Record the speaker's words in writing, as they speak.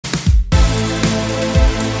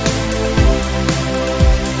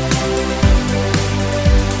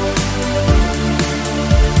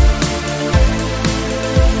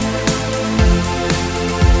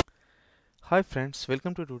Hi friends,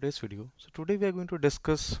 welcome to today's video. So today we are going to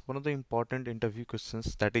discuss one of the important interview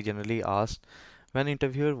questions that is generally asked when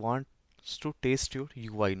interviewer wants to test your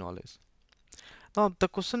UI knowledge. Now the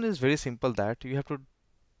question is very simple that you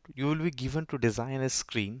will be given to design a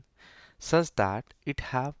screen such that it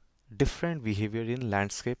have different behavior in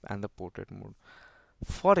landscape and the portrait mode.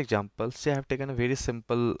 For example, say I have taken a very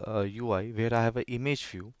simple UI where I have an image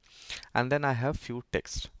view and then I have few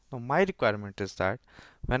text. Now my requirement is that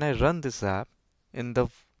when I run this app in the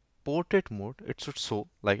portrait mode, it should show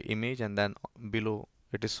like image and then below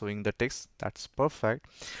it is showing the text. That's perfect.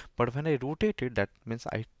 But when I rotate it, that means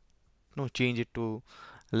I change it to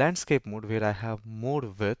landscape mode where I have more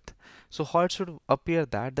width. So how it should appear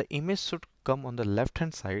that the image should come on the left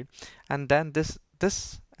hand side and then this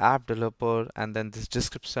app developer and then this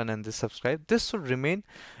description and this subscribe, this should remain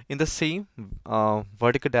in the same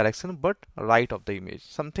vertical direction but right of the image,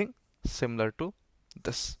 something similar to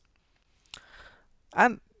this.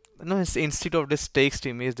 And instead of this text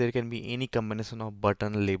image, there can be any combination of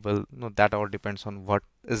button label. That all depends on what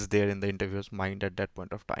is there in the interviewer's mind at that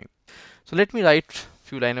point of time. So let me write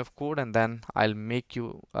few line of code and then I'll make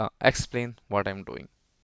you explain what I'm doing.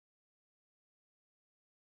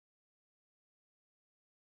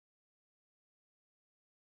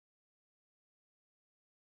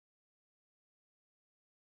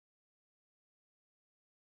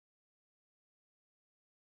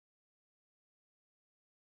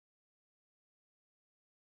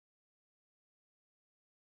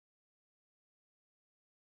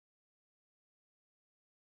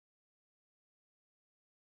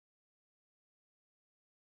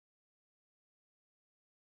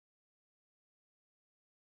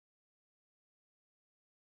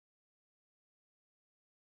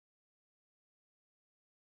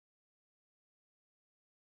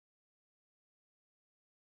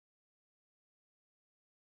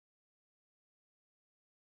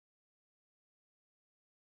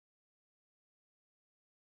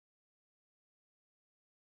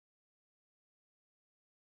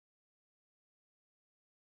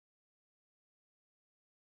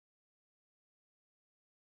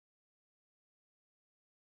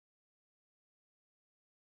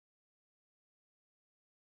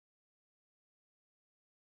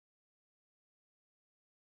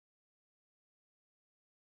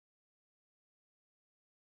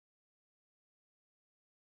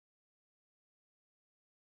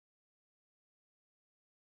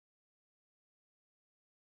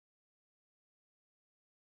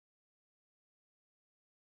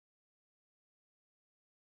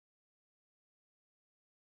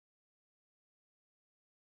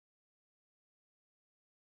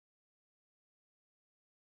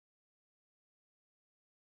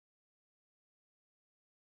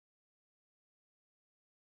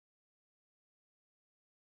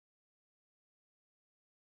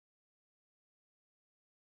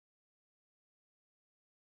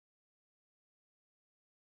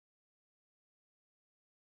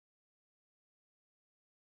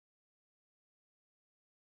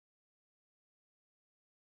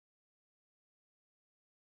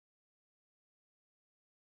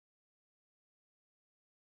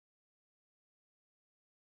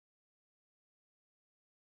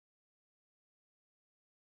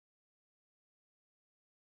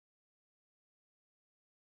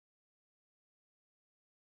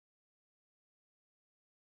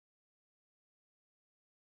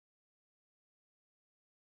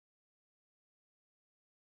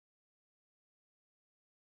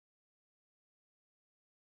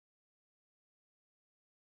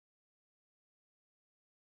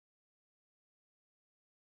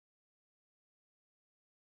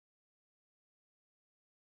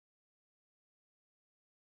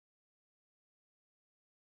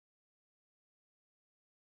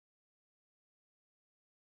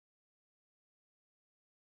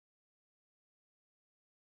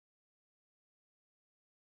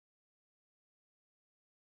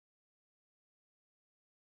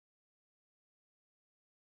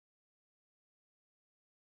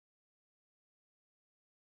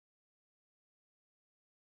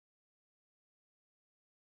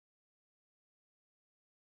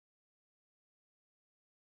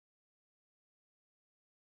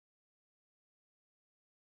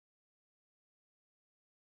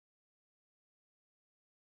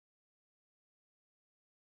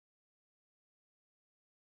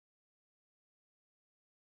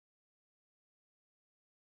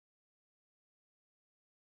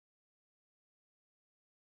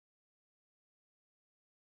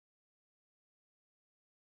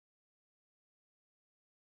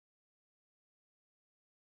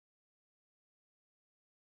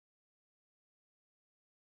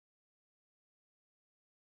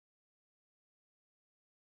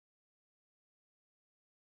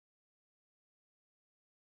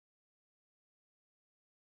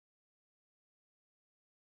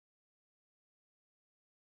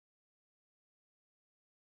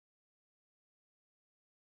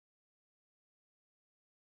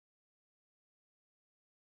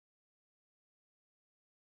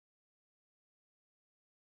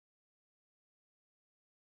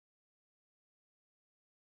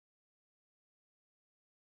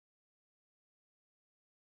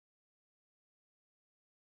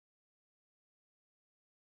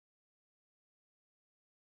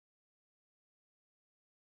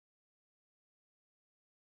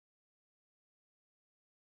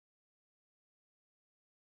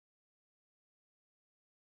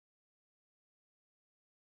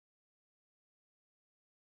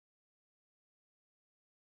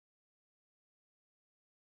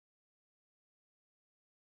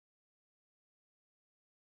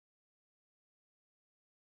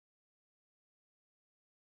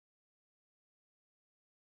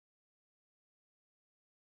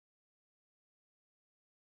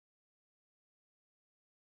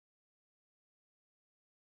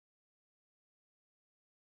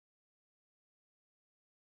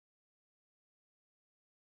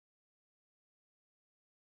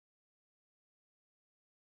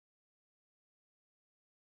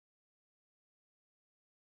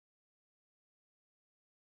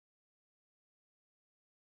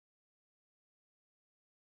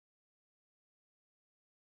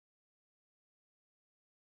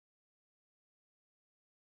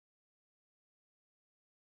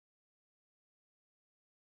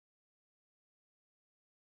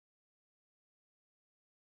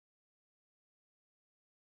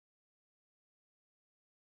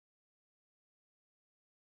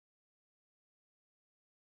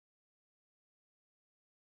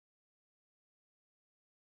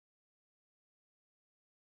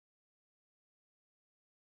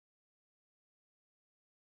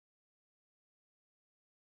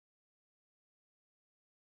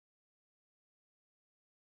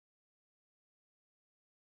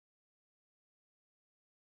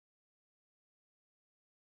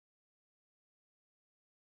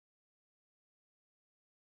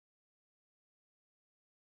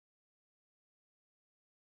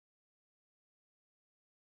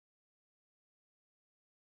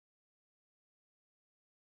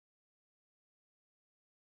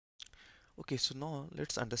 Okay, so now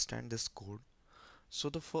let's understand this code. So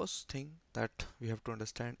the first thing that we have to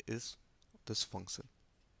understand is this function.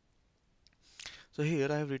 So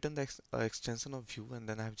here I have written the extension of view, and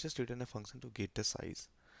then I have just written a function to get the size.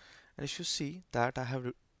 And if you see that I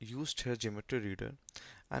have used here geometry reader,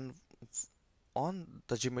 and on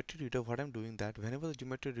the geometry reader what I'm doing that whenever the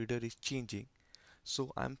geometry reader is changing,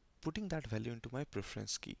 so I'm putting that value into my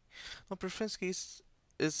preference key. Now preference key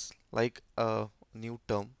is like a new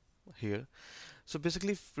term here. So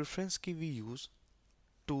basically preference key we use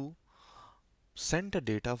to send the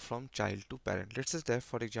data from child to parent. Let's say that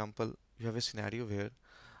for example you have a scenario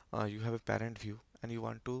where you have a parent view and you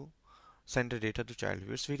want to send the data to child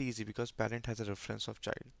view. It's very easy because parent has a reference of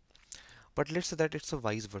child. But let's say that it's a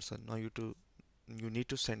vice versa. Now you need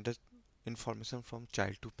to send the information from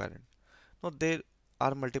child to parent. Now there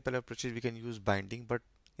are multiple approaches. We can use binding, but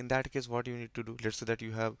in that case what you need to do, let's say that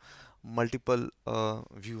you have multiple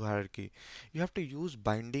view hierarchy, you have to use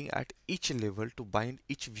binding at each level to bind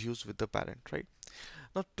each views with the parent, right?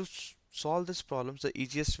 Now to solve this problems, the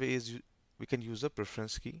easiest way is we can use a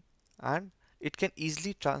preference key, and it can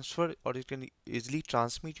easily transfer or it can easily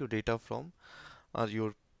transmit your data from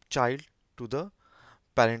your child to the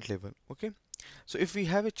parent level. Okay, so if we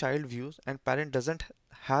have a child views and parent doesn't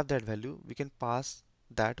have that value, we can pass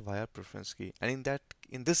that via preference key. And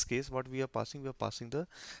in this case, what we are passing the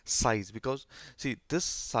size, because see this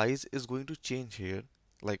size is going to change here,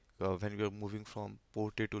 like when we are moving from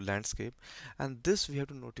portrait to landscape, and this we have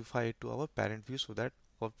to notify it to our parent view so that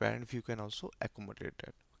our parent view can also accommodate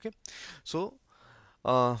that. Okay, so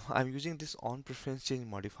I'm using this on preference change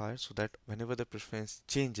modifier so that whenever the preference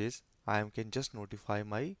changes, I can just notify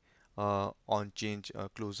my on change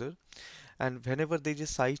closer, and whenever there is a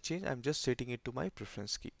size change, I'm just setting it to my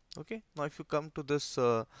preference key. Okay, now if you come to this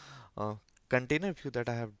uh, container view that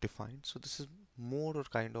I have defined, so this is more or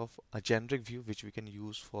kind of a generic view which we can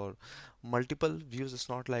use for multiple views. It's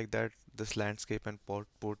not like that this landscape and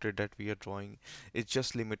portrait that we are drawing is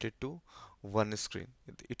just limited to one screen.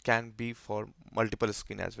 It can be for multiple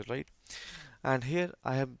screen as well, right? And here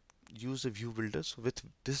I have used a view builder. So with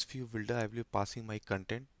this view builder I will be passing my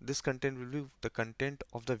content. This content will be the content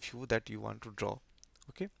of the view that you want to draw.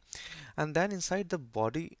 Okay, and then inside the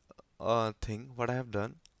body thing what I have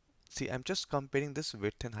done, see I'm just comparing this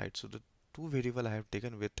width and height. So the two variable I have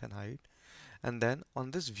taken width and height, and then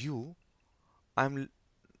on this view I'm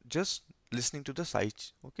just listening to the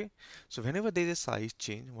size. Okay, so whenever there is a size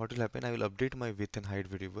change, what will happen, I will update my width and height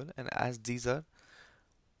variable, and as these are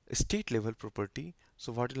state level property,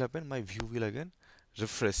 so what will happen, my view will again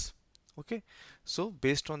refresh. Okay, so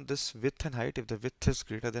based on this width and height, if the width is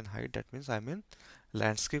greater than height, that means I'm in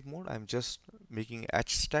landscape mode. I'm just making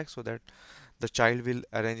H stack so that the child will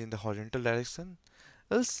arrange in the horizontal direction,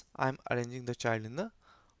 else I'm arranging the child in the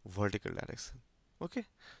vertical direction. Okay,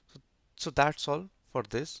 so, so that's all for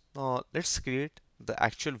this. Now let's create the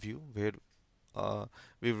actual view where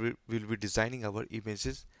will be designing our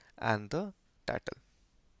images and the title.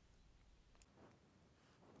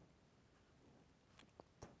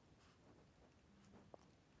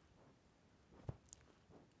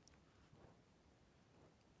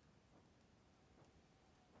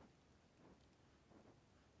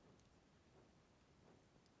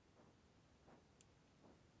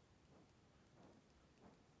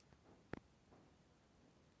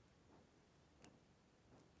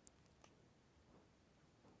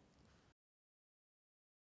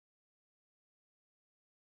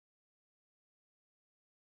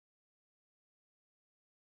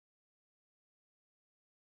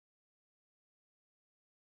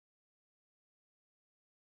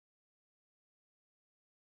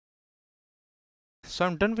 So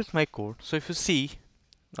I'm done with my code. So if you see,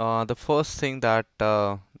 the first thing that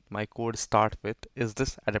my code start with is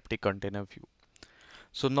this adaptive container view.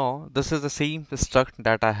 So now this is the same struct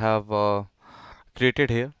that I have created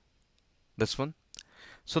here, this one.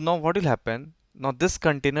 So now what will happen? Now this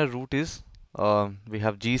container root is we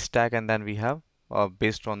have G stack, and then we have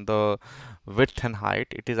based on the width and height,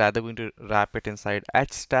 it is either going to wrap it inside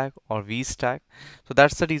H stack or V stack. So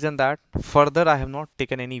that's the reason that further I have not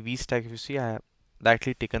taken any V stack. If you see, I have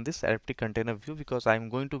directly taken this adaptive container view because I'm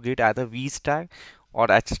going to get either V stack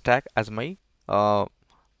or H stack as my uh,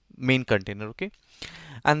 main container. Okay,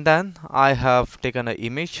 and then I have taken an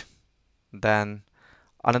image, then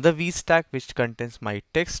another V stack which contains my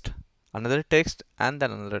text, another text, and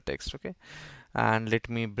then another text. Okay, and let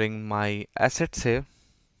me bring my assets here.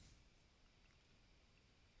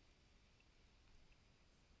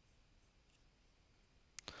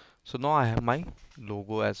 So now I have my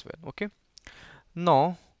logo as well. Okay,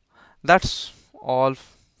 now that's all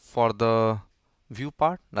for the view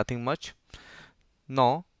part, nothing much.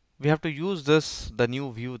 Now we have to use this, the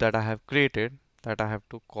new view that I have created, that I have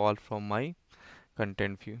to call from my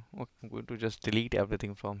content view. Okay, I'm going to just delete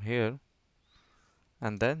everything from here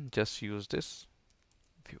and then just use this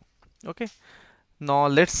view. Okay, now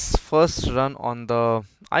let's first run on the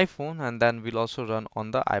iPhone and then we'll also run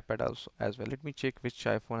on the iPad also as well. Let me check which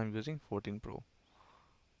iPhone I'm using, 14 Pro.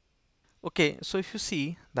 Okay, so if you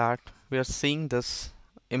see that we are seeing this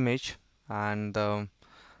image and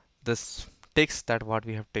this text that what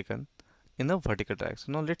we have taken in a vertical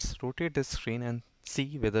direction. Now let's rotate this screen and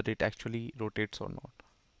see whether it actually rotates or not.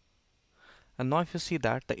 And now if you see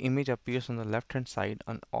that the image appears on the left hand side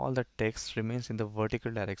and all the text remains in the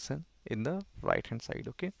vertical direction in the right hand side.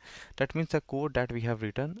 Okay, that means the code that we have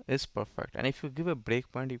written is perfect. And if you give a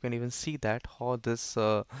breakpoint, you can even see that how this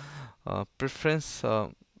preference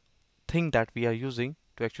thing that we are using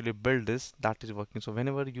to actually build this, that is working. So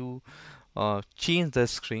whenever you change the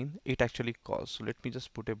screen, it actually calls. So let me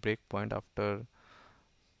just put a breakpoint after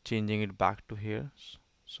changing it back to here.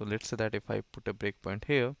 So let's say that if I put a breakpoint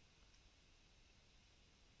here,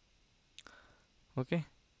 okay,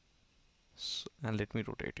 and let me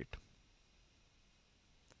rotate it.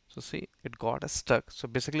 So see, it got stuck. So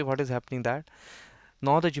basically what is happening that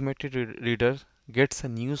now the geometry reader gets a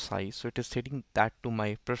new size. So it is setting that to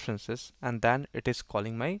my preferences and then it is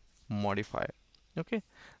calling my modifier. Okay,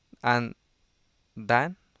 and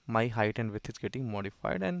then my height and width is getting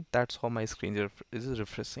modified, and that's how my screen is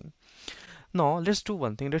refreshing. Now let's do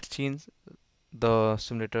one thing. Let's change the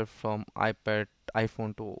simulator from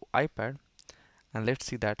iPhone to iPad, and let's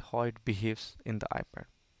see that how it behaves in the iPad.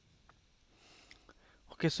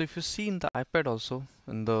 Okay, so if you see in the iPad also,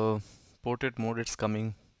 in the portrait mode, it's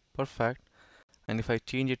coming perfect. And if I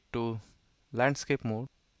change it to landscape mode,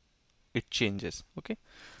 it changes. Okay,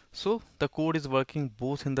 so the code is working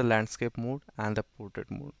both in the landscape mode and the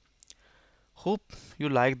portrait mode. Hope you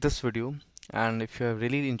liked this video, and if you have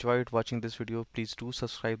really enjoyed watching this video, please do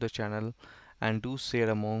subscribe the channel and do share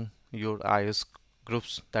among your iOS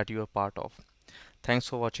groups that you are part of. Thanks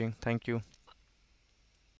for watching. Thank you.